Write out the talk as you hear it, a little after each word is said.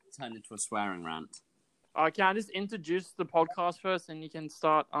turned into a swearing rant. Can I just introduce the podcast first, and you can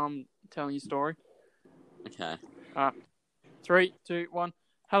start telling your story? Okay. 3, 2, 1.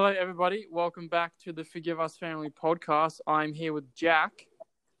 Hello, everybody. Welcome back to the Forgive Us Family podcast. I'm here with Jack.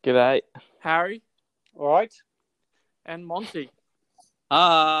 G'day. Harry. All right. And Monty.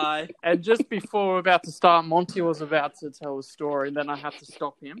 Hi. And just before we're about to start, Monty was about to tell a story, and then I had to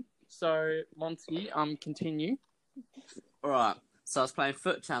stop him. So, Monty, continue. All right. So I was playing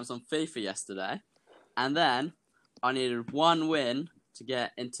Foot Champs on FIFA yesterday, and then I needed one win to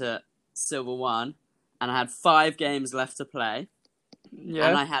get into Silver 1, and I had 5 games left to play. Yeah.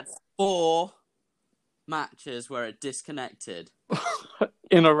 And I had 4 matches where it disconnected.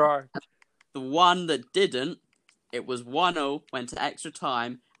 In a row. The one that didn't, it was 1-0, went to extra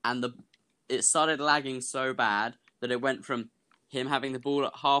time, and it started lagging so bad that it went from him having the ball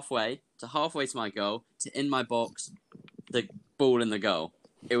at halfway to my goal to in my box, the ball in the goal.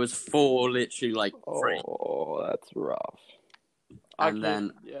 It was 4 literally like 3. Oh, that's rough.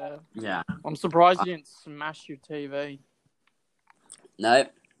 Yeah. I'm surprised you didn't smash your TV. No,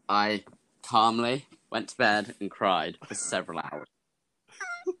 I calmly went to bed and cried for several hours.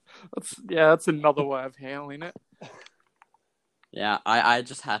 That's another way of handling it. Yeah, I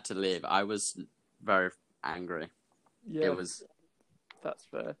just had to leave. I was very angry. Yeah, It was. that's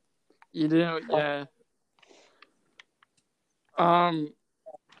fair. You didn't, yeah.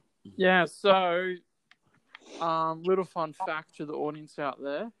 Yeah, so, little fun fact to the audience out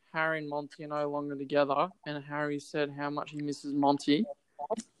there. Harry and Monty are no longer together, and Harry said how much he misses Monty.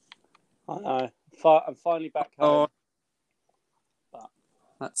 I know. I'm finally back home.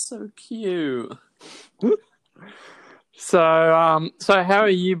 That's so cute. So how are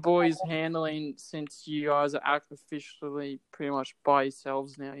you boys handling since you guys are officially pretty much by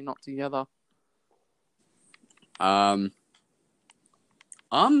yourselves now? You're not together. I'm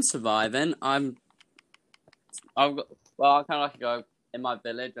surviving. I kind of like to go in my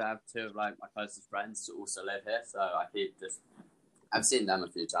village. I have 2 of like my closest friends who also live here, so I've seen them a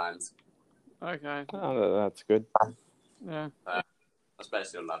few times. Okay. Oh, that's good. Yeah. That's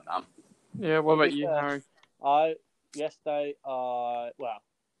basically all I've done. Yeah. What about you, Harry? Yesterday,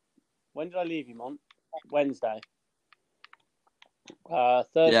 when did I leave you, Mont? Wednesday.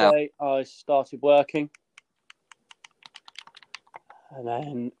 Thursday, I started working. And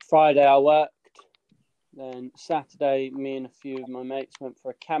then Friday, I worked. Then Saturday, me and a few of my mates went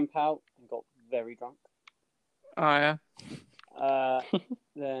for a camp out and got very drunk. Oh, yeah.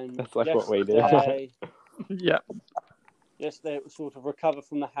 Then That's like what we do. Yeah. Yesterday, it was sort of recover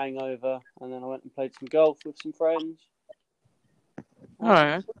from the hangover. And then I went and played some golf with some friends. Oh,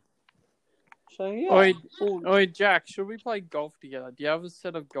 yeah. So, yeah. Oi, Jack, should we play golf together? Do you have a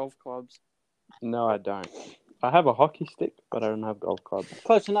set of golf clubs? No, I don't. I have a hockey stick, but I don't have golf clubs.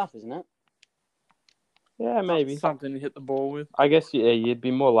 Close enough, isn't it? Yeah, maybe. Something to hit the ball with. I guess you'd be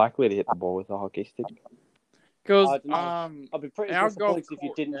more likely to hit the ball with a hockey stick. Because I'd be pretty our disappointed golf if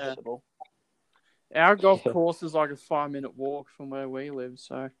you didn't hit the ball. Our golf course is like a 5-minute walk from where we live,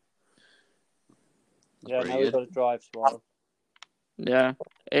 so... Yeah, now we've got to drive tomorrow. Yeah,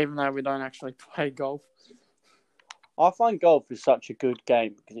 even though we don't actually play golf. I find golf is such a good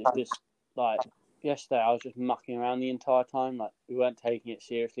game because it's just, like, yesterday I was just mucking around the entire time. Like, we weren't taking it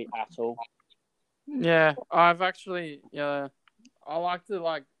seriously at all. Yeah, I've actually, I like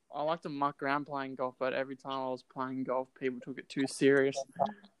to muck around playing golf, but every time I was playing golf, people took it too serious.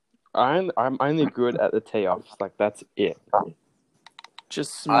 I'm only good at the tee-offs. Like, that's it.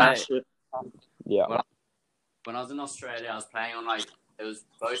 Just smash it. Yeah. When I was in Australia, I was playing on it was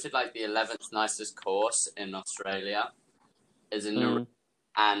voted like the 11th nicest course in Australia.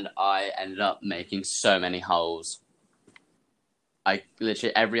 And I ended up making so many holes. I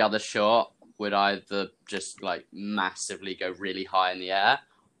literally every other shot would either just like massively go really high in the air,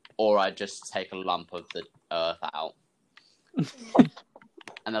 or I'd just take a lump of the earth out.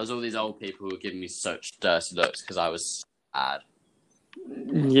 And there was all these old people who were giving me such dirty looks because I was sad.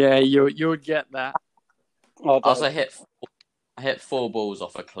 Yeah, you would get that. Also, I hit 4 balls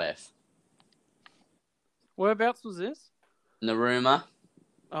off a cliff. Whereabouts was this? Narooma.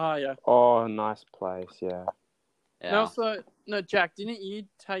 Oh, yeah. Oh, nice place, yeah. Yeah. No, Jack, didn't you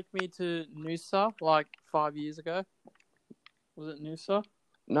take me to Noosa like 5 years ago? Was it Noosa?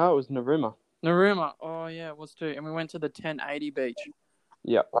 No, it was Narooma. Narooma. Oh, yeah, it was too. And we went to the 1080 beach.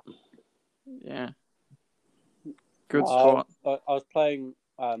 Yep. Yeah. Good spot. I was playing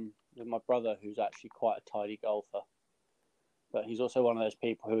with my brother, who's actually quite a tidy golfer. But he's also one of those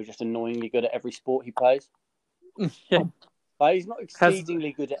people who are just annoyingly good at every sport he plays. Yeah. Like, he's not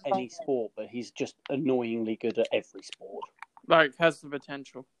exceedingly good at any sport, but he's just annoyingly good at every sport. Like, has the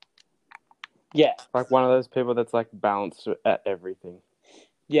potential. Yeah, Like one of those people that's like balanced at everything.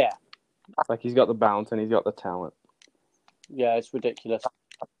 yeah, Like he's got the balance and he's got the talent. yeah. It's ridiculous.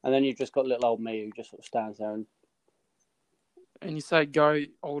 And then you've just got little old me who just sort of stands there and. And you say, go,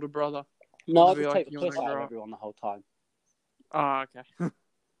 older brother. No, I It'll be just like take the you piss wanna out of grow up. everyone the whole time. Oh, okay.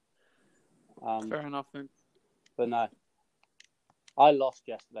 Fair enough then. But no, I lost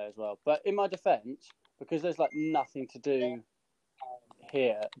yesterday as well. But in my defence, because there's like nothing to do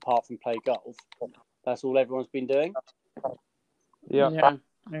here apart from play golf, that's all everyone's been doing. Yeah.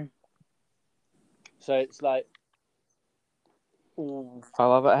 Yeah. So it's like, I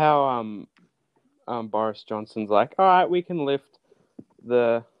love it how Boris Johnson's like, all right, we can lift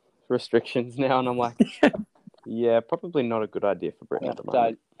the restrictions now, and I'm like, yeah, probably not a good idea for Britain at the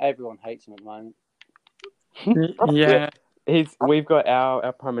moment. everyone hates him at the moment. Yeah. We've got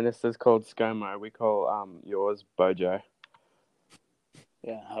our prime minister's called ScoMo. We call yours Bojo.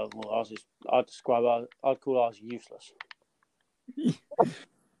 Yeah, well, I'd call ours useless.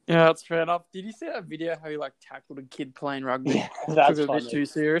 Yeah, that's fair enough. Did you see that video how he like tackled a kid playing rugby? Yeah, that's Took it a bit funny. too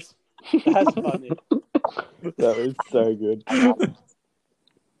serious. That's funny. That was so good.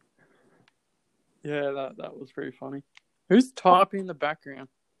 Yeah, that was pretty funny. Who's typing in the background?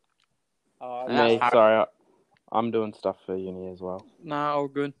 Me, sorry, I'm doing stuff for uni as well. Nah, all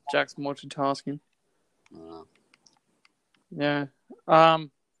good. Jack's multitasking. Uh, Yeah.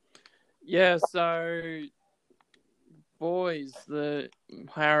 Yeah, so boys, the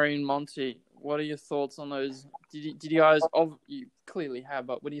Harry and Monty, what are your thoughts on those? Did you guys you clearly have,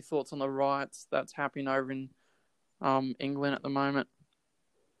 but what are your thoughts on the riots that's happening over in England at the moment?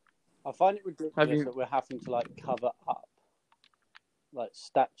 I find it ridiculous that we're having to like cover up like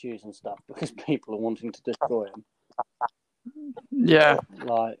statues and stuff because people are wanting to destroy them. Yeah.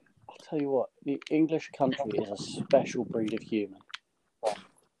 Like, I'll tell you what, the English country is a special breed of human.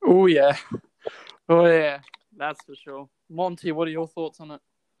 Oh yeah. Oh yeah. That's for sure. Monty, what are your thoughts on it?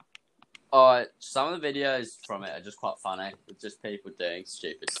 some of the videos from it are just quite funny. With just people doing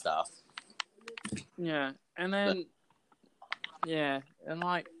stupid stuff. Yeah. And then and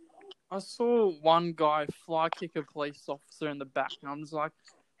like I saw one guy fly kick a police officer in the back, and I'm just like,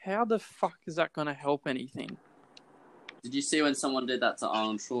 how the fuck is that going to help anything? Did you see when someone did that to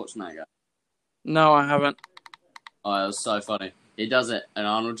Arnold Schwarzenegger? No, I haven't. Oh, it was so funny. He does it, and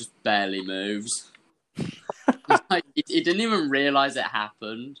Arnold just barely moves. He didn't even realise it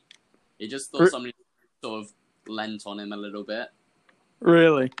happened. He just thought somebody sort of leant on him a little bit.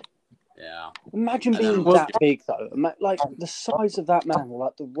 Really? Yeah. Imagine being that big though. Like the size of that man,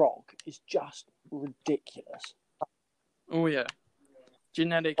 like The Rock, is just ridiculous. Oh yeah.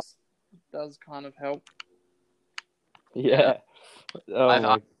 Genetics does kind of help. Yeah. Oh,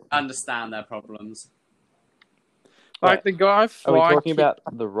 I understand their problems. Like the guy are we talking about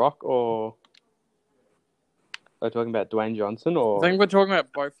The Rock or are we talking about Dwayne Johnson or? I think we're talking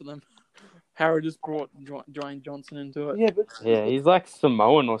about both of them. Harry just brought Dwayne Johnson into it. Yeah, but he's like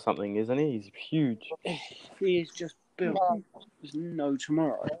Samoan or something, isn't he? He's huge. He is just built. There's no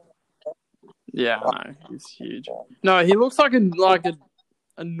tomorrow. Yeah, I know. He's huge. No, he looks like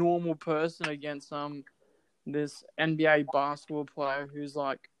a normal person against this NBA basketball player who's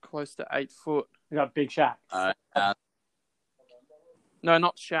like close to 8 foot. You got Big Shaq. No,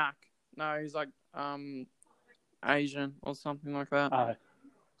 not Shaq. No, he's like Asian or something like that.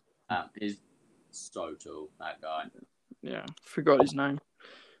 He's so tall, that guy. Yeah, forgot his name.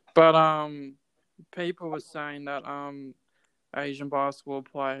 But people were saying that Asian basketball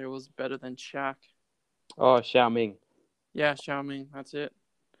player was better than Shaq. Oh, Xiaoming. Yeah, Xiaoming, that's it.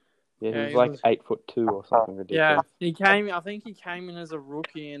 Yeah, he's like 8'2" or something ridiculous. Yeah, I think he came in as a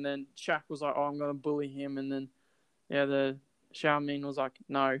rookie, and then Shaq was like, "Oh, I'm gonna bully him," and then the Xiaoming was like,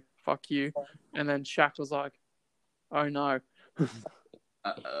 "No, fuck you," and then Shaq was like, "Oh no."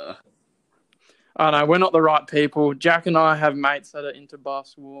 I know, we're not the right people. Jack and I have mates that are into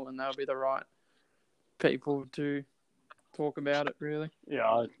basketball, and they'll be the right people to talk about it, really.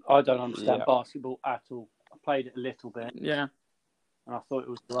 Yeah, I don't understand basketball at all. I played it a little bit. Yeah. And I thought it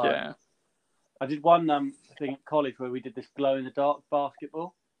was right. Yeah. I did one thing at college where we did this glow-in-the-dark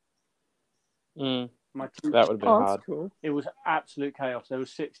basketball. That My would have been hard. That's cool. It was absolute chaos. There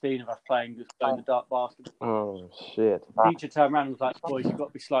was 16 of us playing this glow-in-the-dark basketball. Oh, shit. The teacher turned around and was like, "Boys, you've got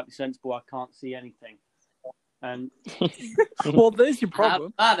to be slightly sensible. I can't see anything." And well, there's your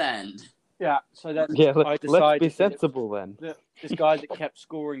problem. At that end. yeah, so then I decided let's be sensible then. This guy that kept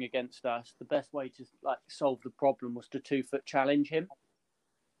scoring against us, the best way to like solve the problem was to 2-foot challenge him.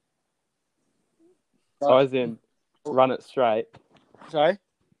 So as in, run it straight. Sorry?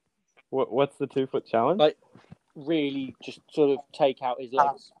 What's the 2-foot challenge? Like, really just sort of take out his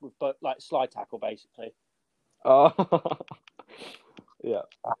legs with like slide tackle basically. Oh, yeah.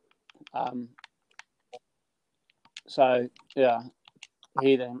 So yeah,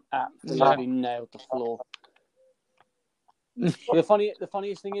 he then absolutely nailed the floor. The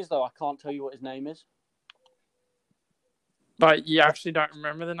funniest thing is though, I can't tell you what his name is. But you actually don't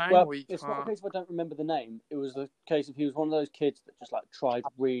remember the name? Well, or you it's can't? not a case of I don't remember the name. It was the case of he was one of those kids that just like tried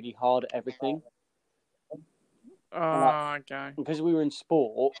really hard at everything. Oh, okay. Because we were in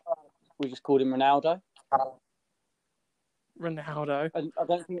sport, we just called him Ronaldo. Ronaldo. And I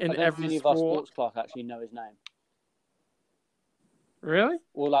don't think In every any of our sport? sports class actually know his name. Really?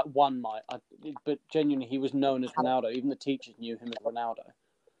 Or like one might. But genuinely, he was known as Ronaldo. Even the teachers knew him as Ronaldo.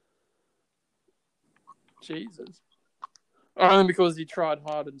 Jesus. Only because he tried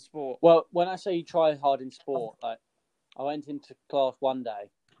hard in sport. Well, when I say he tried hard in sport, like I went into class one day,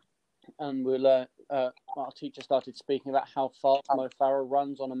 and our teacher started speaking about how fast Mo Farah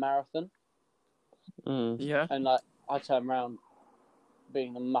runs on a marathon. Mm. Yeah. And like I turned around,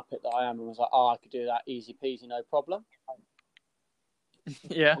 being the muppet that I am, and was like, "Oh, I could do that easy peasy, no problem."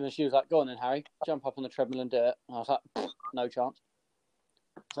 Yeah. And then she was like, "Go on then, Harry, jump up on the treadmill and do it." And I was like, "No chance."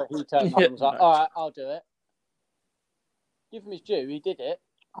 So he turned up and was like, "All right, I'll do it." Give him his due. He did it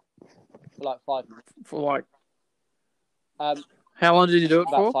for like 5 minutes. For like, How long did you do it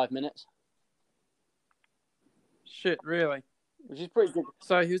about for? 5 minutes. Shit, really? Which is pretty good.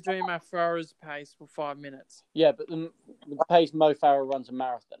 So he was doing Mo Farah's pace for 5 minutes. Yeah, but the pace Mo Farah runs a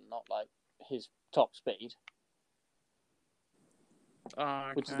marathon, not like his top speed.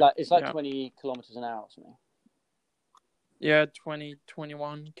 Okay. Which is like 20 kilometers an hour or something. Yeah, 20,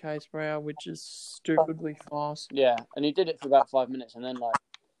 21 k's per hour, which is stupidly fast. Yeah, and he did it for about 5 minutes, and then like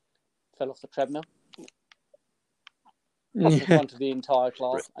fell off the treadmill in front of the entire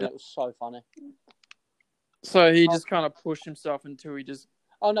class, and it was so funny. So he just kind of pushed himself until he just.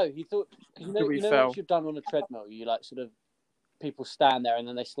 Oh no, he thought you know fell. what you've done on a treadmill. You like sort of people stand there and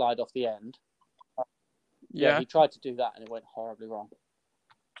then they slide off the end. Yeah, he tried to do that and it went horribly wrong.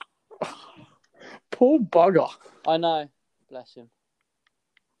 Poor bugger. I know, bless him.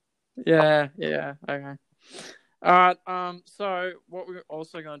 Yeah, okay. All right. So what we're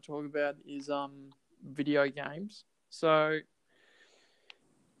also going to talk about is video games. So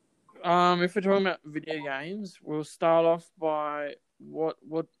if we're talking about video games, we'll start off by what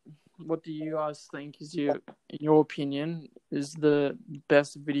do you guys think is in your opinion, is the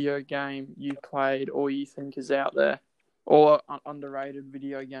best video game you played or you think is out there, or an underrated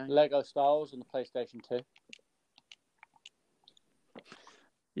video game? Lego Star Wars on the PlayStation 2.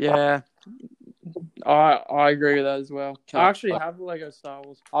 Yeah, I agree with that as well. I actually have Lego Star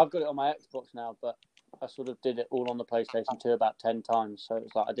Wars. I've got it on my Xbox now, but I sort of did it all on the PlayStation 2 about 10 times. So it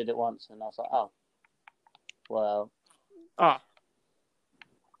was like I did it once and I was like, oh, well.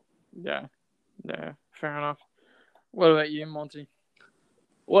 Yeah, fair enough. What about you, Monty?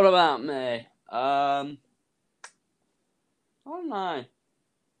 What about me? I don't know.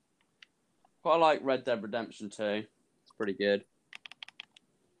 Quite like Red Dead Redemption 2. It's pretty good.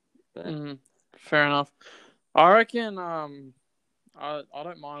 But... fair enough. I reckon I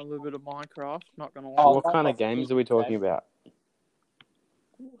don't mind a little bit of Minecraft, not gonna lie. What kind of games are we talking about?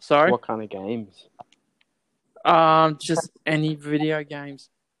 Sorry? What kind of games? Just any video games.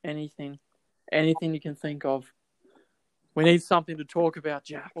 Anything you can think of. We need something to talk about,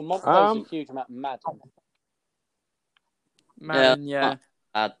 Jack. Well, Mom plays a huge amount of Madden, yeah. Not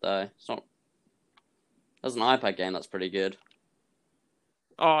bad though. It's not. There's an iPad game that's pretty good.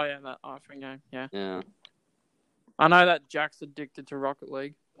 Oh yeah, that iPhone game. Yeah. Yeah. I know that Jack's addicted to Rocket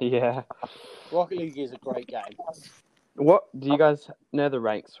League. Yeah. Rocket League is a great game. What do you guys know the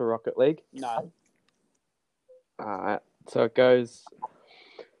ranks for Rocket League? No. Alright. So it goes.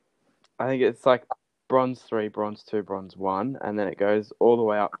 I think it's like Bronze 3, Bronze 2, Bronze 1, and then it goes all the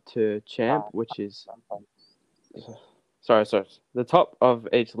way up to Champ, which is... Sorry. The top of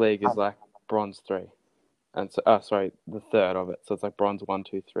each league is like Bronze 3. And so, the third of it. So it's like Bronze 1,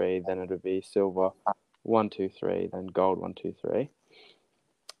 2, 3, then it'll be Silver 1, 2, 3, then Gold 1, 2, 3.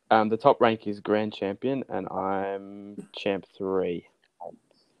 The top rank is Grand Champion, and I'm Champ 3,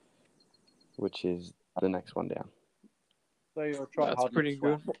 which is the next one down. So you're trying That's pretty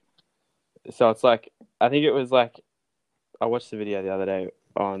good. So it's like, I think it was like, I watched the video the other day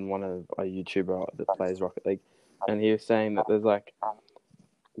on one of a YouTuber that plays Rocket League, and he was saying that there's like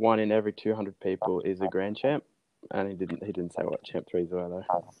 1 in every 200 people is a Grand Champ, and he didn't say what Champ 3s were though.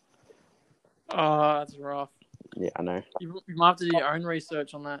 Oh, that's rough. Yeah, I know. You might have to do your own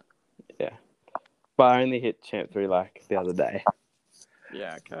research on that. Yeah. But I only hit Champ 3 like the other day.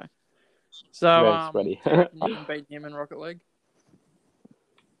 Yeah, okay. So, Very sweaty. do you reckon you can beat him in Rocket League?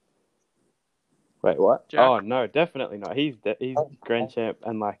 Wait, what? Jack? Oh no, definitely not. He's grand champ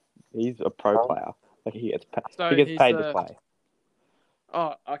and like he's a pro player. Like he gets So he gets he's paid to play.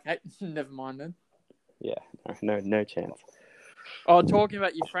 Oh, okay. Never mind then. Yeah, no chance. Oh, talking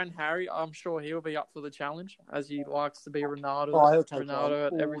about your friend Harry, I'm sure he'll be up for the challenge, as he likes to be Ronaldo. Oh, he'll take Ronaldo you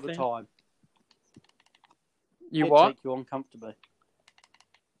at on all everything. the time. You He'll what? take you on comfortably.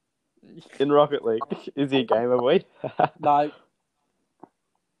 In Rocket League, is he a gamer boy? No,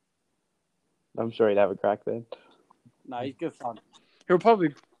 I'm sure he'd have a crack then. no, he's good fun. He'll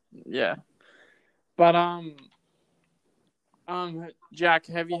probably, yeah. But Jack,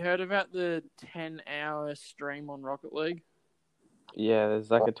 have you heard about the 10-hour stream on Rocket League? Yeah, there's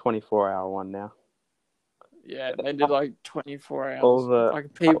like a 24-hour one now. Yeah, they did like 24 hours. All the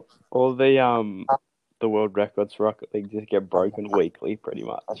Like people, the world records for Rocket League just get broken weekly, pretty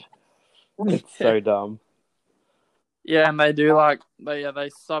much. It's so dumb. yeah, and they do like they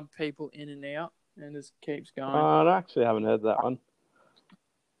sub people in and out, and it just keeps going. I actually haven't heard that one.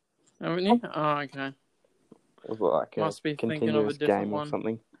 Haven't you? Oh, okay. It was like a Must be thinking of a continuous different game or one.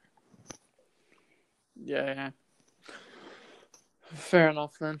 something. Yeah. Fair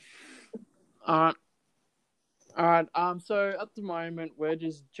enough then. Alright. So at the moment we're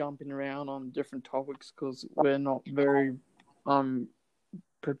just jumping around on different topics because we're not very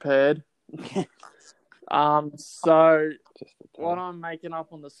prepared. So Just what I'm making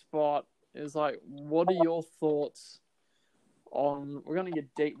up on the spot is like, what are your thoughts on? We're gonna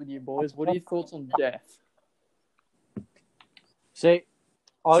get deep with you boys. What are your thoughts on death? See,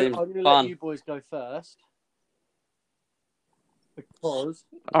 I'm Seems going to fun. let you boys go first because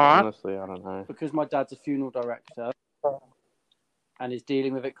Alright. Honestly, I don't know. my dad's a funeral director and is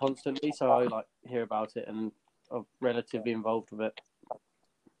dealing with it constantly, so I like hear about it and I'm relatively involved with it.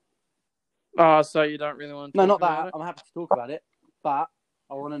 Oh, so you don't really want to No, talk not about that. I'm happy to talk about it, but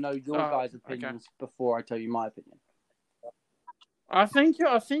I want to know your guys' okay. opinions before I tell you my opinion. I think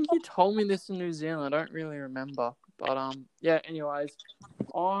you told me this in New Zealand. I don't really remember, but yeah. Anyways,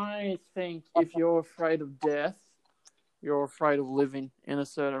 I think if you're afraid of death, you're afraid of living in a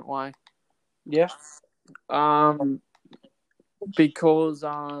certain way. Yeah. Because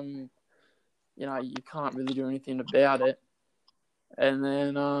you know, you can't really do anything about it, and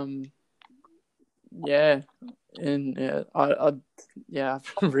then yeah, and I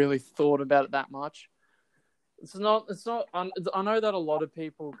haven't really thought about it that much. It's not. I know that a lot of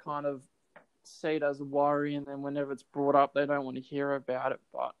people kind of see it as a worry, and then whenever it's brought up, they don't want to hear about it.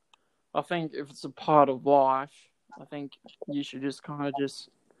 But I think if it's a part of life, I think you should just kind of just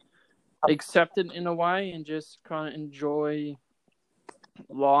accept it in a way and just kind of enjoy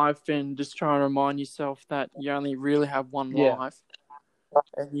life and just try and remind yourself that you only really have one life,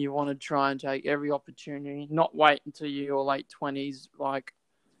 and you want to try and take every opportunity, not wait until your late 20s, like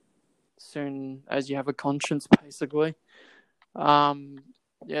soon as you have a conscience, basically.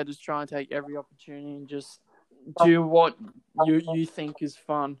 Just try and take every opportunity and just do what you think is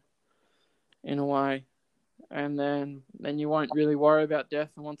fun in a way, and then you won't really worry about death.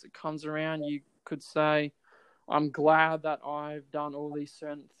 And once it comes around, you could say, I'm glad that I've done all these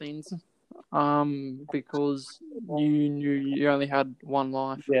certain things, because you knew you only had one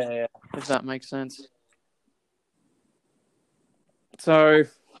life. Yeah. If that makes sense. So,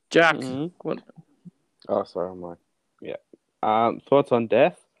 Jack, what? Oh, sorry, I'm like, yeah. Thoughts on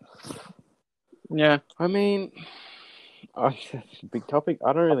death? Yeah. I mean, it's a big topic.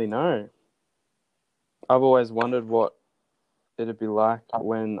 I don't really know. I've always wondered what it'd be like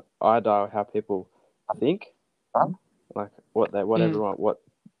when I die, how people think, like what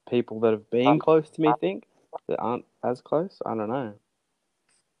people that have been close to me think that aren't as close. I don't know.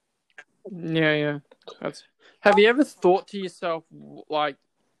 Yeah. Have you ever thought to yourself, like,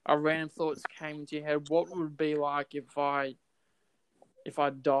 a random thoughts came into your head, what would it be like if I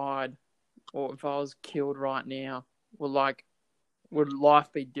died, or if I was killed right now? Would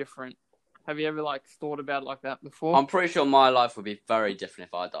life be different? Have you ever thought about it like that before? I'm pretty sure my life would be very different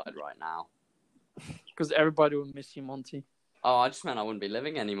if I died right now. Because everybody would miss you, Monty. Oh, I just meant I wouldn't be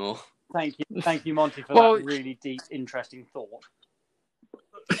living anymore. Thank you, Monty, for that really deep, interesting thought.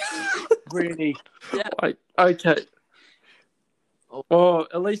 Really. Yeah. Okay. Well,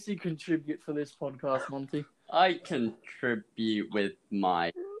 at least you contribute for this podcast, Monty. I contribute with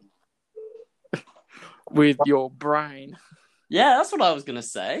with your brain. Yeah, that's what I was gonna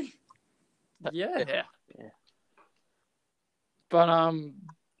say. Yeah. But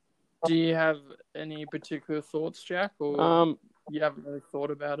do you have any particular thoughts, Jack, or you haven't really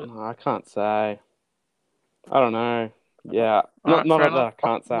thought about it? I can't say. I don't know. Yeah, Alright, not fair that I enough.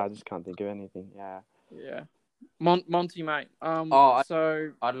 can't say. I just can't think of anything. Yeah. Yeah. Monty, mate. I-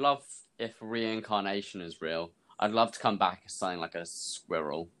 So I'd love if reincarnation is real. I'd love to come back as something like a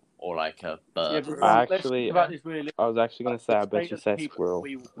squirrel or like a Yeah, bird. but I let's actually- think about this really. I was actually going to say, I The bet state you of say the people squirrel.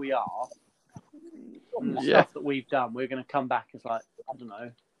 we are, and the Yeah. stuff that we've done, we're going to come back as like, I don't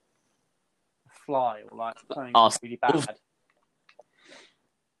know, a fly or like something Oh, really bad.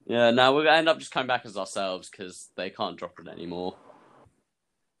 Yeah, no, we're gonna end up just coming back as ourselves because they can't drop it anymore.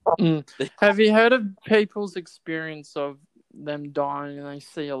 have you heard of people's experience of them dying and they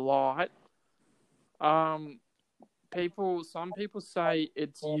see a light? Some people say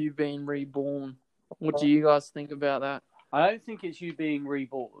it's you being reborn. What do you guys think about that? I don't think it's you being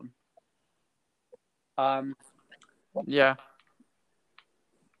reborn. Yeah.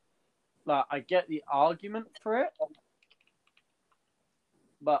 Like I get the argument for it,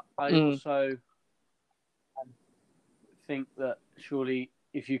 but I Mm. also think that surely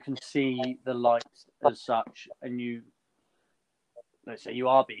if you can see the light as such and you, let's say you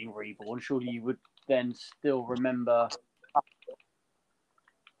are being reborn, surely you would then still remember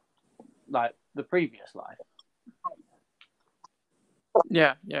like the previous life.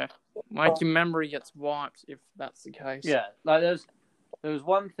 Yeah. Like your memory gets wiped if that's the case. Yeah, like there was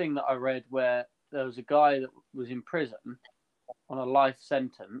one thing that I read where there was a guy that was in prison on a life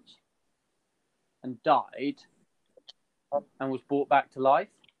sentence and died and was brought back to life.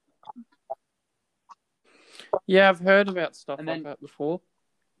 Yeah, I've heard about stuff And like then- that before.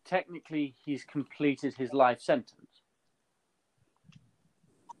 Technically, he's completed his life sentence.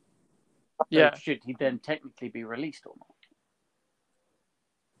 So Yeah. should he then technically be released or not?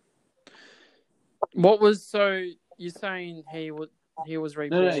 What was so you're saying he was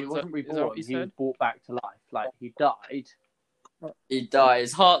reborn? No, he is wasn't that what reborn. you He was said? brought back to life. Like he died. He died.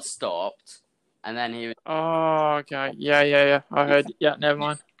 His heart stopped, and then his Oh, okay. Yeah. I heard. Yeah, never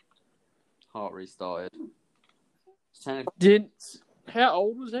mind. heart restarted. How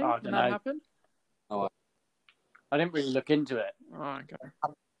old was he I when don't that know. happened? I didn't really look into it. Oh, okay.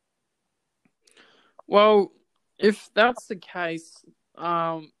 Well, if that's the case,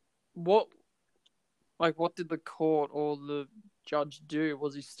 what did the court or the judge do?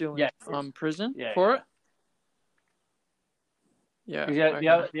 Was he still Yeah. in prison Yeah, for yeah. it? Yeah. 'Cause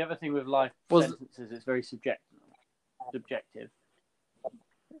Okay. the other thing with life Was- sentences, it's very subjective.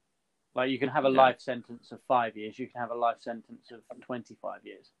 Like you can have a Yeah. life sentence of 5 years, you can have a life sentence of 25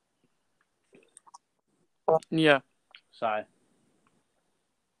 years. Yeah. So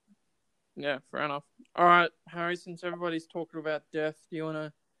Yeah. Fair enough. All right, Harry. Since everybody's talking about death, do you want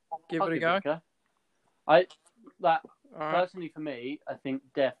to give I'll it a go? All right. Personally, for me, I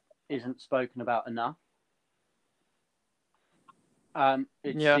think death isn't spoken about enough.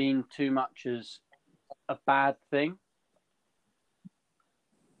 It's Yeah. seen too much as a bad thing.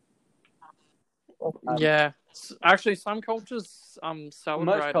 Yeah. Actually, some cultures celebrate.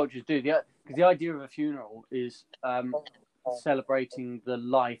 Most cultures do, because the idea of a funeral is celebrating the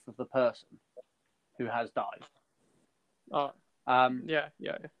life of the person who has died. Oh, Um, yeah.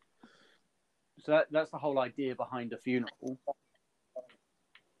 So that's the whole idea behind a funeral.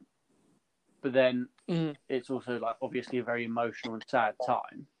 But then Mm. it's also like obviously a very emotional and sad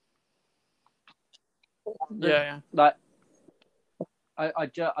time. Yeah. Like I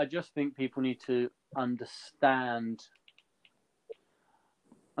just think people need to understand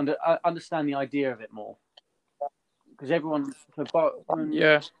the idea of it more, because everyone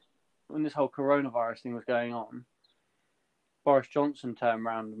Yeah. when this whole coronavirus thing was going on, Boris Johnson turned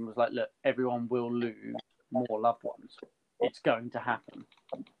around and was like, look, everyone will lose more loved ones. It's going to happen.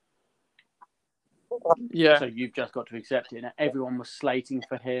 Yeah. So you've just got to accept it. And everyone was slating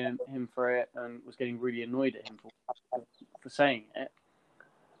for him for it and was getting really annoyed at him for saying it.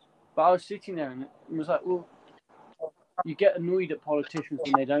 But I was sitting there and was like, well, you get annoyed at politicians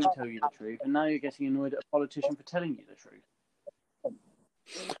when they don't tell you the truth, and now you're getting annoyed at a politician for telling you the truth.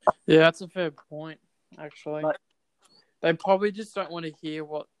 Yeah, that's a fair point, actually. Like- They probably just don't want to hear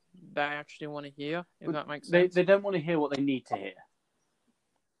what they actually want to hear, if that makes They sense. don't want to hear what they need to hear.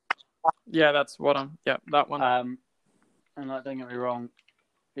 Yeah, that's what that one. And like, don't get me wrong,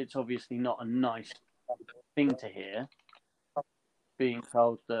 it's obviously not a nice thing to hear, being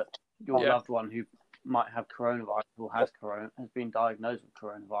told that your Yeah. loved one who might have coronavirus or has been diagnosed with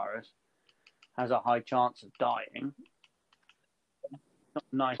coronavirus has a high chance of dying. Not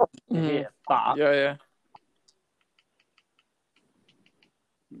nice to Mhm. hear, but Yeah.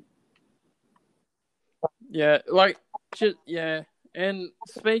 Yeah, yeah. And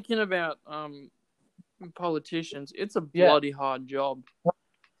speaking about politicians, it's a Yeah. bloody hard job.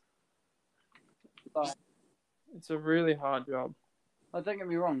 It's a really hard job. Don't get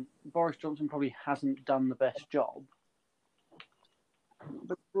me wrong, Boris Johnson probably hasn't done the best job.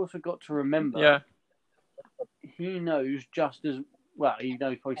 But we've also got to remember, Yeah. he knows just as well. He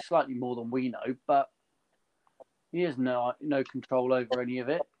knows probably slightly more than we know, but he has no control over any of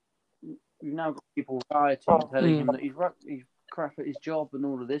it. You've now got people rioting, telling him that he's crap at his job and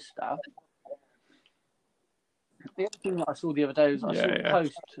all of this stuff. The other thing that I saw the other day was I saw a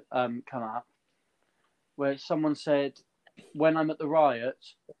post come up where someone said, "When I'm at the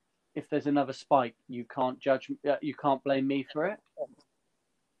riots, if there's another spike, you can't blame me for it."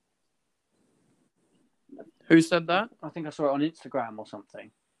 Who said that? I think I saw it on Instagram or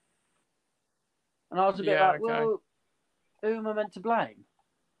something. And I was a bit well, who am I meant to blame?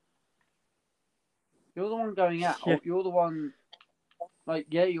 You're the one going out. Yeah. You're the one,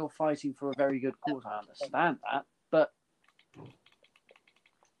 you're fighting for a very good cause. I understand that. But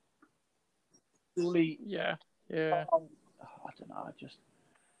surely... Yeah. I don't know.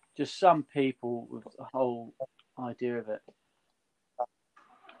 Just some people with the whole idea of it.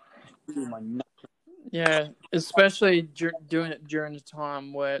 Yeah, especially doing it during a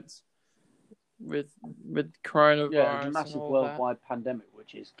time where it's with coronavirus. Yeah, there's a massive and all worldwide pandemic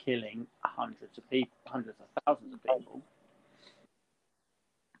which is killing hundreds of thousands of people.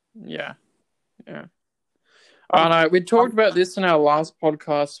 Yeah. I know we talked about this in our last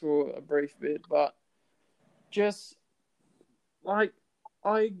podcast for a brief bit, but just I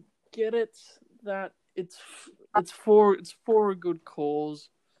get it that it's for a good cause,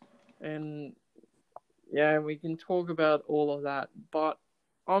 and yeah, we can talk about all of that, but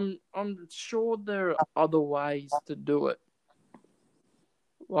I'm sure there are other ways to do it,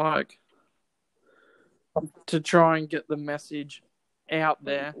 like to try and get the message out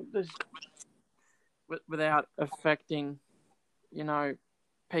there without affecting,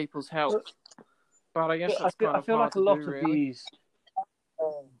 people's health. But I guess I feel like a lot of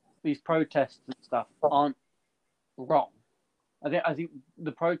these protests and stuff aren't wrong. I think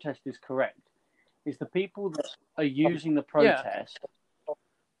the protest is correct. It's the people that are using the protest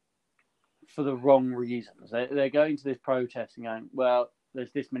for the wrong reasons. They're going to this protest and going, well,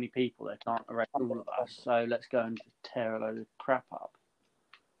 there's this many people, they can't arrest all of us, so let's go and just tear a load of crap up.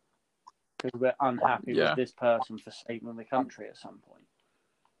 Because we're unhappy with this person for saving the country at some point.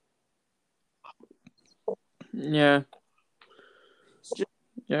 Yeah.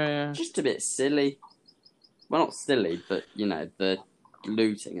 Just a bit silly. Well, not silly, but, the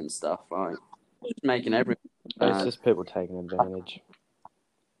looting and stuff, like, just making everyone... It's just people taking advantage.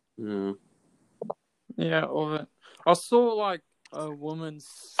 Yeah, or I saw, a woman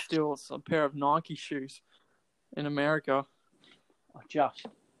steal a pair of Nike shoes in America.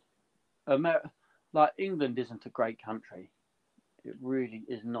 England isn't a great country. It really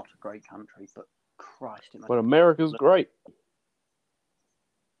is not a great country, but Christ, but America's great.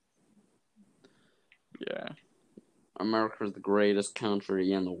 Yeah. America is the greatest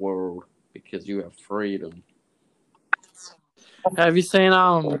country in the world because you have freedom. Have you seen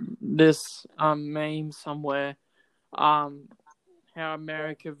this meme somewhere? How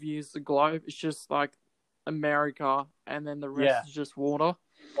America views the globe? It's just like America, and then the rest is just water.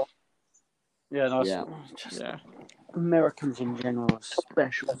 Yeah, Americans in general are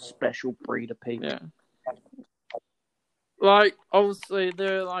special breed of people. Yeah. Obviously,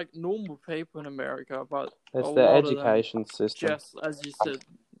 they're normal people in America, but it's the education system. Just as you said, it's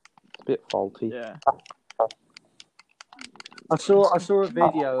a bit faulty. Yeah. I saw a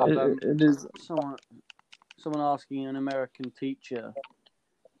video of it is someone asking an American teacher,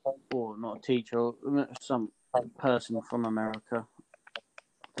 or not a teacher, some person from America.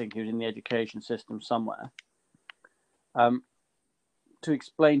 I think he was in the education system somewhere. To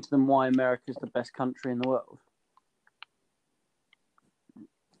explain to them why America is the best country in the world.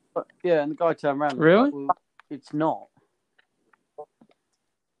 But, and the guy turned around and really? was like, well, it's not.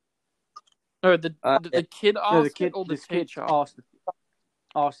 No, the kid asked kid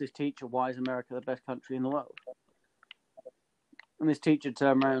asked his teacher, why is America the best country in the world? And this teacher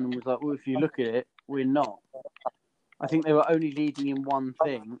turned around and was like, well, if you look at it, we're not. I think they were only leading in one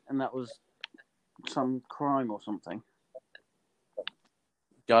thing, and that was some crime or something.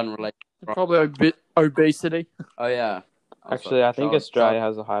 Gun-related. Probably obesity. Oh, yeah. Actually, I think Australia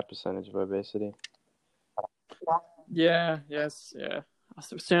has a high percentage of obesity. Yeah. As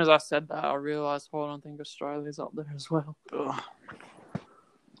soon as I said that, I realised, I think Australia's up there as well. Ugh.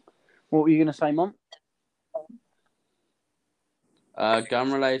 What were you going to say, Mom?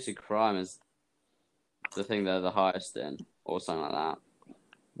 Gun-related crime is the thing they're the highest in, or something like that.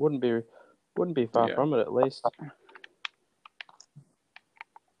 Wouldn't be far from it, at least.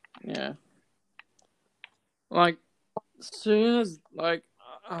 Yeah. Like, soon as like,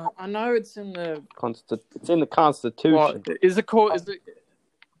 I know it's in the It's in the Constitution. what is it called? Is it?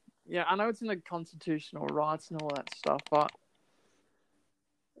 Yeah, I know it's in the constitutional rights and all that stuff, but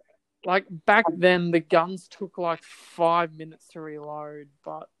like back then, the guns took like 5 minutes to reload,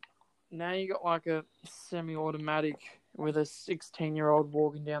 but now you got like a semi-automatic with a 16-year-old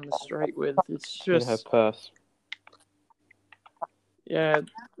walking down the street with. It's In her just, purse. yeah,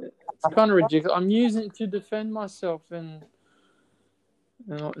 it's kind of ridiculous. I'm using it to defend myself and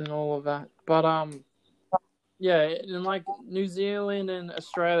all of that, but yeah, in like New Zealand and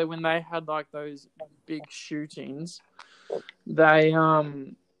Australia, when they had like those big shootings, they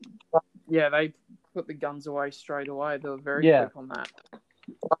they put the guns away straight away. They were very Yeah. quick on that.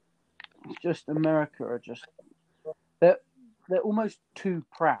 It's just America are just they're almost too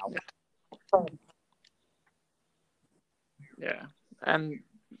proud. Yeah, and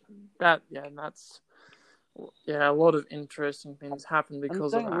that's a lot of interesting things happen because And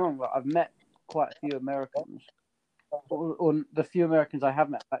of don't get me that. wrong, but I've met quite a few Americans, or the few Americans I have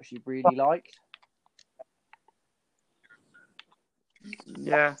met, I've actually really liked.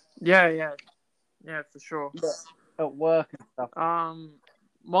 Yeah, for sure. At work and stuff.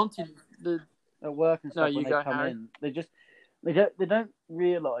 Monty, At work and No, stuff, you when they go, come Harry. in, they don't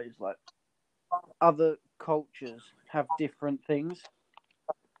realize like other cultures have different things.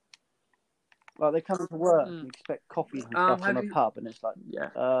 Like they come into work and expect coffees and stuff from a pub, and it's like,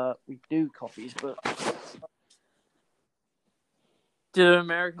 we do coffees, but did an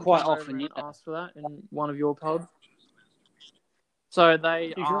American quite come often over you and ask for that in one of your pubs? So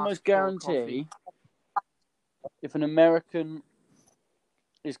they can ask almost for guarantee if an American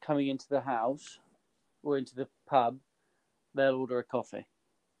is coming into the house or into the pub, they'll order a coffee.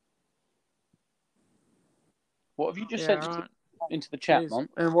 What have you just sent into the chat, Mont?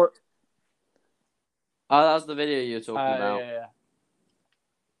 And what? Oh, that was the video you were talking about. Yeah.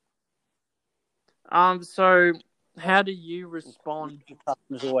 So how do you respond? The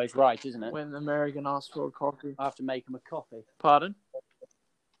customer's always right, isn't it? When the American asks for a coffee? I have to make them a coffee. Pardon?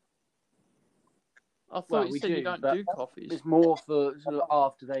 I thought Well, you we said you don't do coffees. It's more for sort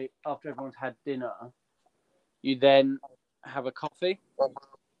of after everyone's had dinner, you then have a coffee. Okay.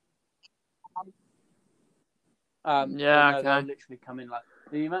 They'll literally come in like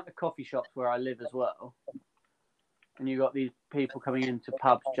the amount of coffee shops where I live as well, and you got these people coming into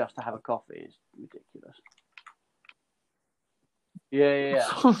pubs just to have a coffee is ridiculous. Yeah.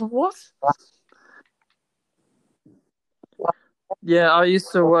 What? Yeah, I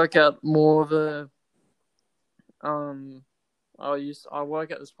used to work at more of a I work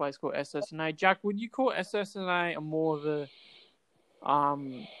at this place called SSNA. Jack, would you call SSNA a more of a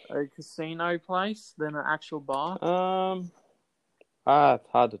casino place than an actual bar? It's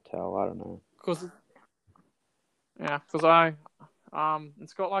hard to tell. I don't know. Because I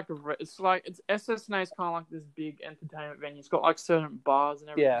it's got like it's SSNA is kind of like this big entertainment venue. It's got like certain bars and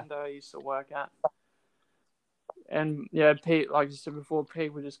everything that I used to work at. And yeah, Pete, like you said before,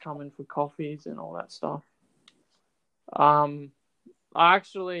 Pete would just come in for coffees and all that stuff. I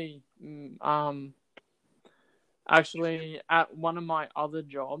actually at one of my other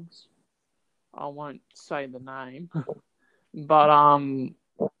jobs, I won't say the name, but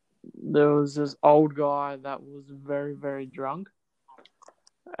there was this old guy that was very, very drunk.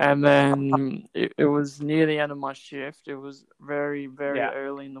 And then it was near the end of my shift. It was very, very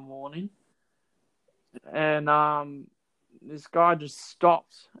early in the morning. And this guy just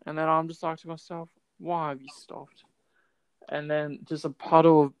stopped. And then I'm just like to myself, why have you stopped? And then just a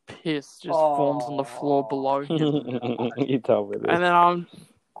puddle of piss just forms on the floor below him. You told me this. And then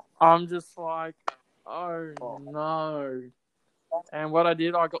I'm just like, oh no. And what I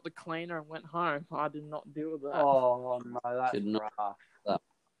did, I got the cleaner and went home. I did not deal with that. Oh no, that's rough.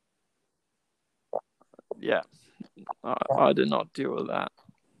 Yeah, I did not deal with that.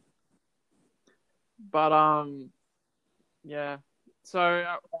 But yeah. So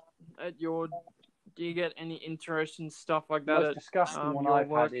at your, do you get any interesting stuff like that? The most disgusting one I've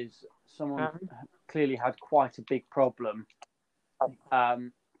had is someone clearly had quite a big problem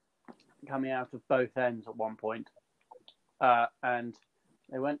coming out of both ends at one point. And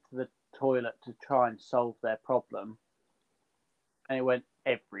they went to the toilet to try and solve their problem, and it went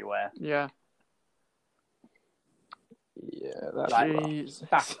everywhere. Yeah. Yeah, that's Jeez.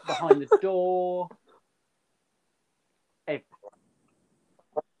 Back behind the door. Everywhere.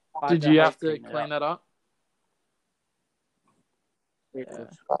 Did you have to clean that up?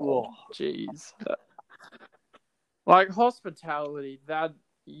 Jeez. Like hospitality, that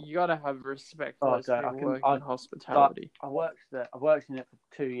you gotta have respect for those people working in hospitality. I worked in it for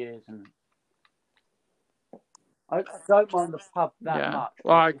 2 years, and I don't mind the pub that Yeah. much. but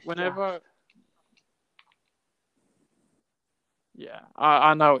Like it's whenever. Yeah,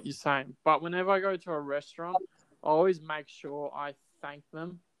 I know what you're saying, but whenever I go to a restaurant, I always make sure I thank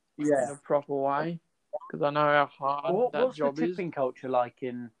them just- in yeah. a proper way because I know how hard Well, that what's the job is. tipping culture like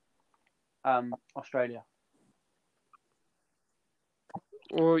in Australia?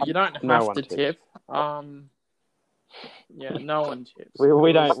 Well, you don't No have one to tips. tip. Yeah, no one tips.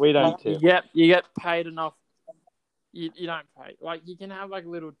 We don't tip. You get paid enough. You don't pay. Like you can have like a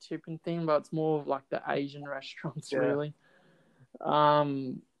little tipping thing, but it's more of like the Asian restaurants, Yeah. really.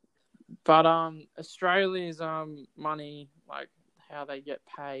 But Australia's money, like how they get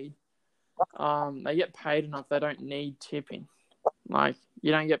paid, they get paid enough. They don't need tipping. Like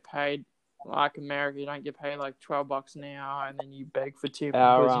you don't get paid like America. You don't get paid like $12 an hour, and then you beg for tip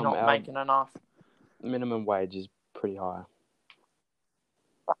because you're not making enough. Minimum wage is pretty high.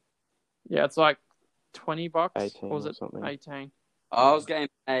 Yeah, it's like $20. 18 or was or it something. 18? I was getting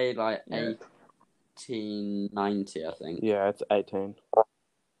paid like Yeah. $18.90, I think. Yeah, it's 18.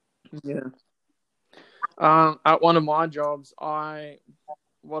 Yeah. At one of my jobs,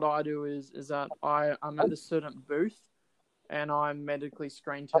 what I do is that I'm at a certain booth and I medically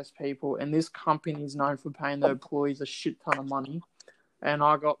screen test people, and this company is known for paying their employees a shit ton of money, and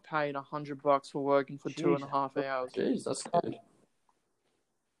I got paid $100 for working for 2.5 hours. Jeez, that's good.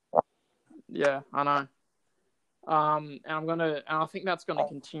 Yeah, I know. And I think that's gonna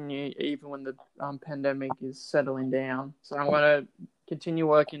continue even when the pandemic is settling down. So I'm gonna continue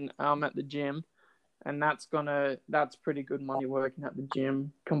working at the gym, and that's pretty good money working at the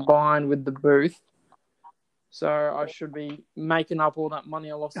gym combined with the booth. So I should be making up all that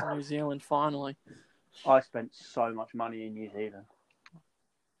money I lost in New Zealand finally. I spent so much money in New Zealand.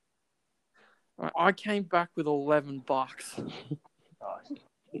 I came back with $11.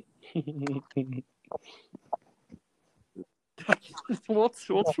 What's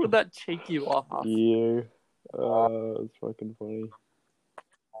with that cheeky laugh? You. It's fucking funny.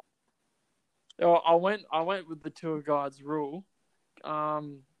 I went with the tour guide's rule.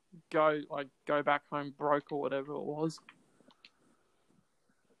 Go back home broke or whatever it was.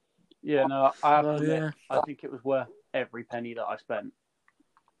 Yeah, no, I have to admit, Yeah. I think it was worth every penny that I spent.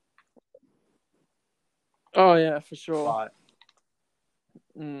 Oh yeah, for sure. Like,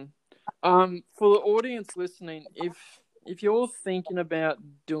 For the audience listening, if you're thinking about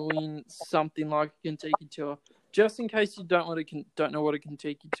doing something like a Kentucky tour, just in case you don't know what a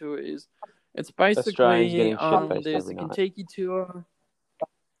Kentucky tour is, it's basically Australians getting shit-faced there's every a night. Kentucky tour.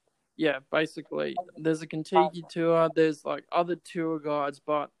 Yeah, basically there's a Kentucky tour. There's like other tour guides,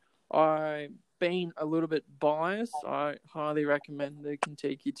 but being a little bit biased, I highly recommend the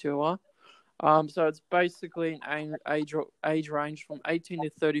Kentucky tour. So it's basically an age range from 18 to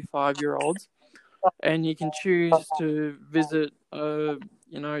 35-year-olds, and you can choose to visit,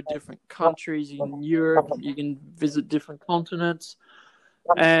 different countries in Europe. You can visit different continents,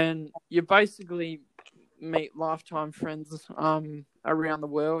 and you basically meet lifetime friends around the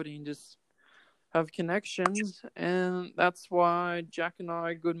world, and you just have connections, and that's why Jack and I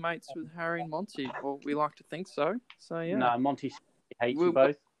are good mates with Harry and Monty. Well, we like to think so. So yeah. no, Monty hates you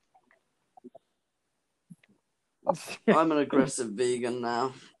both. I'm an aggressive vegan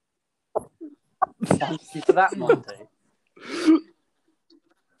now. Thank you for that, Monty.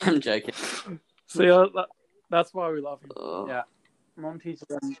 I'm joking. See, that's why we love him. Yeah, Monty's.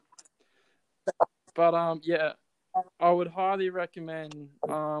 But yeah, I would highly recommend.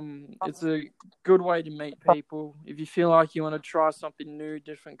 It's a good way to meet people. If you feel like you want to try something new,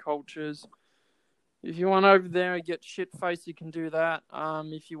 different cultures. If you want over there and get shit faced, you can do that.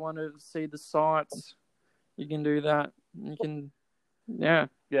 If you want to see the sights, you can do that. You can, yeah.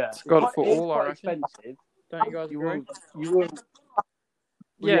 It's got it for all, I reckon. Expensive. Don't you guys agree? You will.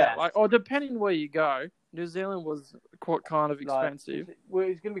 Yeah, depending where you go, New Zealand was quite kind of expensive. Well,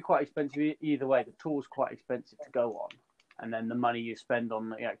 it's going to be quite expensive either way. The tour's quite expensive to go on, and then the money you spend on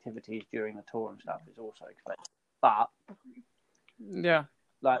the activities during the tour and stuff is also expensive. But yeah,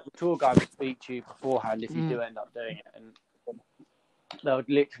 like the tour guide will speak to you beforehand if you do end up doing it, and they'll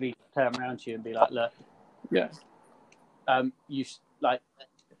literally turn around to you and be like, "Look,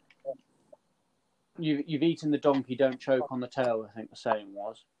 you've eaten the donkey, don't choke on the tail," I think the saying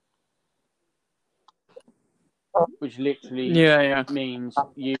was. Which literally means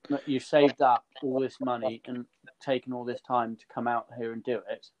you've saved up all this money and taken all this time to come out here and do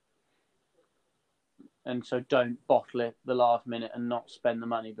it. And so don't bottle it the last minute and not spend the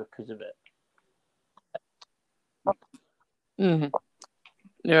money because of it. Mm-hmm.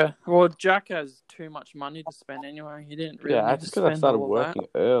 Yeah, well, Jack has too much money to spend anyway. He didn't really need that's to because I spend started all working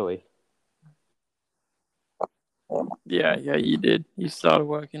that. early. Yeah, you did. You started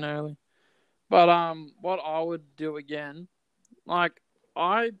working early. But what I would do again, like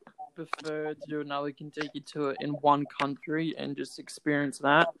I prefer to do another Kentucky tour in one country and just experience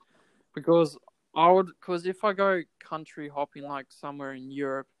that because because if I go country hopping like somewhere in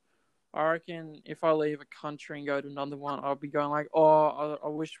Europe, I reckon if I leave a country and go to another one, I'll be going like, oh, I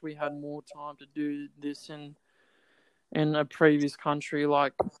wish we had more time to do this in a previous country,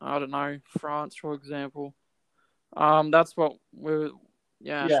 like I don't know, France, for example. That's what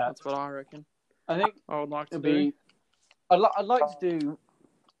that's what I reckon. I think I would like to it'd do. be. I'd like to do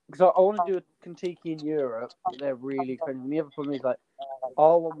because I want to do a Kentucky in Europe. They're really expensive. And the other problem is like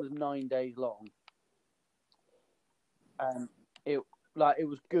our one was 9 days long, and it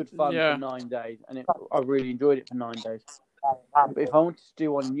was good fun Yeah. for 9 days, and I really enjoyed it for 9 days. But if I wanted to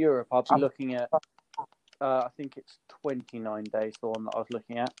do one in Europe, I'd be looking at I think it's 29 days. The one that I was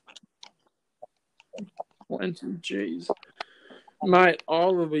looking at. 20, jeez. Mate, I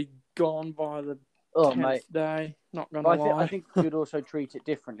will be gone by the 10th Mate. day. Not gonna But lie. I think you'd also treat it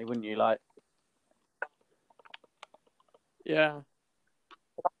differently, wouldn't you? Like, Yeah.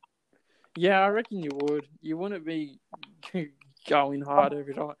 Yeah, I reckon you would. You wouldn't be going hard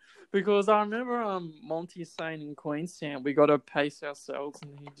every time. Because I remember Monty saying in Queenstown we got to pace ourselves,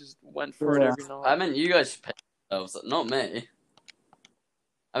 and he just went for it every night. I meant you guys should pace yourselves, not me.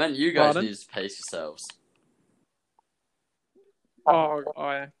 I meant you guys Pardon? need to pace yourselves. Oh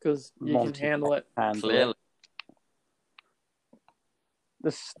yeah, because you Monty can handle it. Clearly.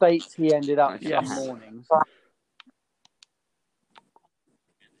 The states he ended up in Yes. mornings.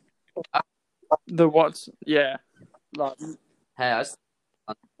 The what's? Yeah. Like, Hey, I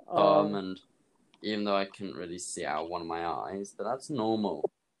and even though I couldn't really see out of one of my eyes, but that's normal.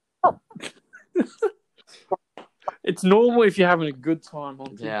 It's normal if you're having a good time,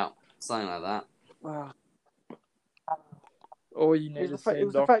 Monty. Yeah, something like that. wow. Or you need to see It a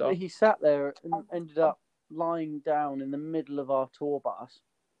was the fact doctor. that he sat there and ended up lying down in the middle of our tour bus,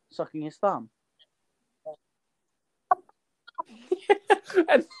 sucking his thumb.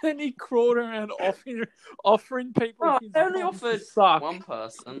 And then he crawled around offering people. Oh, his I only thumbs to offered suck. one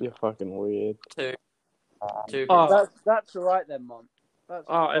person. You're fucking weird. Two Oh. people. That's all right then, Mon. That's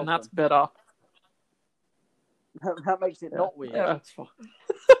no And that's problem. better. That makes it not weird. Yeah, that's fine.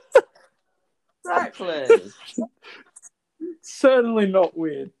 Exactly. Certainly not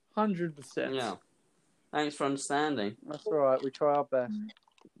weird. 100%. Yeah. Thanks for understanding. That's all right. We try our best.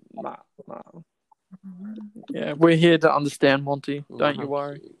 Nah. Yeah, we're here to understand, Monty. Don't you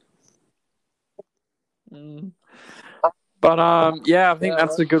worry. But I think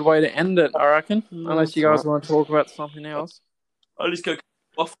that's a good way to end it. I reckon, unless you guys want to talk about something else. I'll just go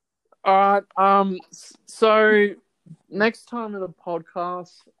off. All right. So next time in the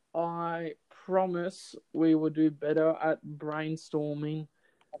podcast, I promise we will do better at brainstorming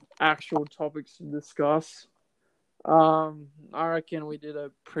actual topics to discuss. I reckon we did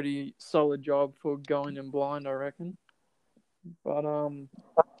a pretty solid job for going in blind. I reckon, but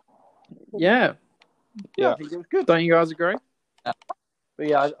yeah, I think it was good. don't you guys agree? But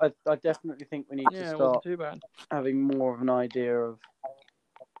yeah, I definitely think we need to It wasn't start too bad. having more of an idea of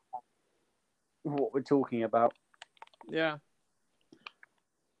what we're talking about. Yeah,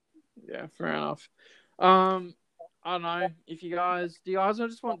 fair enough. I don't know if you guys do. You guys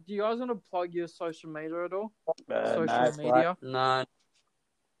want to plug your social media at all? Social media, No.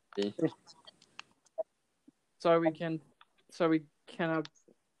 so we can have,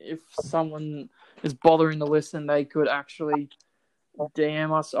 if someone is bothering to listen, they could actually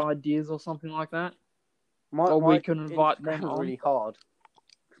DM us ideas or something like that. Or we can invite them on. Really hard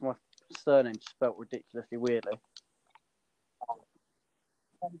because my surname's spelled ridiculously weirdly.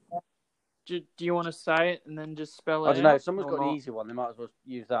 Do you want to say it and then just spell it I don't know. out, If someone's or got an not? easy one, they might as well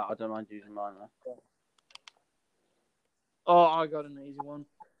use that. I don't mind using mine though. Oh, I got an easy one.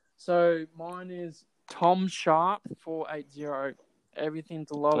 So mine is Tom Sharp 480. Everything's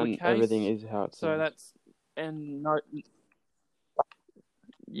lowercase. And everything is how it's. So that's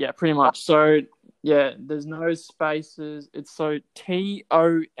yeah, pretty much. So yeah, there's no spaces. It's so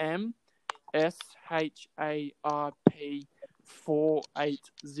TOMSHARP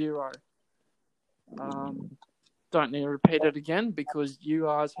 480. Don't need to repeat it again because you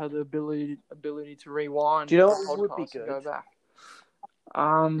guys have the ability to rewind. Do you know the what would be podcast and good? Go back.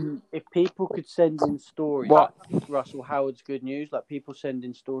 If people could send in stories, What? like Russell Howard's Good News, like people send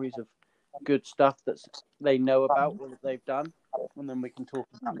in stories of good stuff that they know about or that they've done, and then we can talk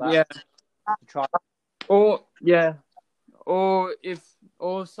about that. Yeah. To try. Or if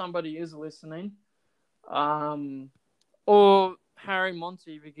somebody is listening, or Harry,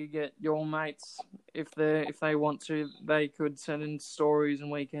 Monty, if you could get your mates, if they want to, they could send in stories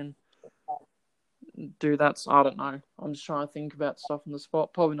and we can do that. So I don't know. I'm just trying to think about stuff on the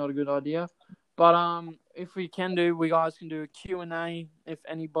spot. Probably not a good idea. But if we can do, we guys can do a Q&A. If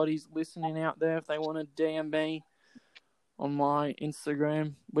anybody's listening out there, if they want to DM me on my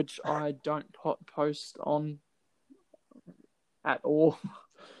Instagram, which I don't post on at all.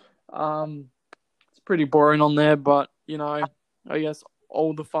 It's pretty boring on there, but you know, I guess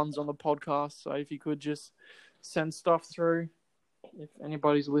all the fun's on the podcast. So if you could just send stuff through, if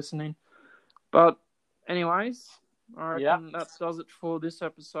anybody's listening. But anyways, I reckon that does it for this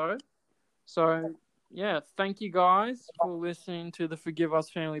episode. So yeah, thank you guys for listening to the Forgive Us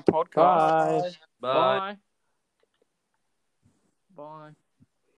Family podcast. Bye. Bye. Bye.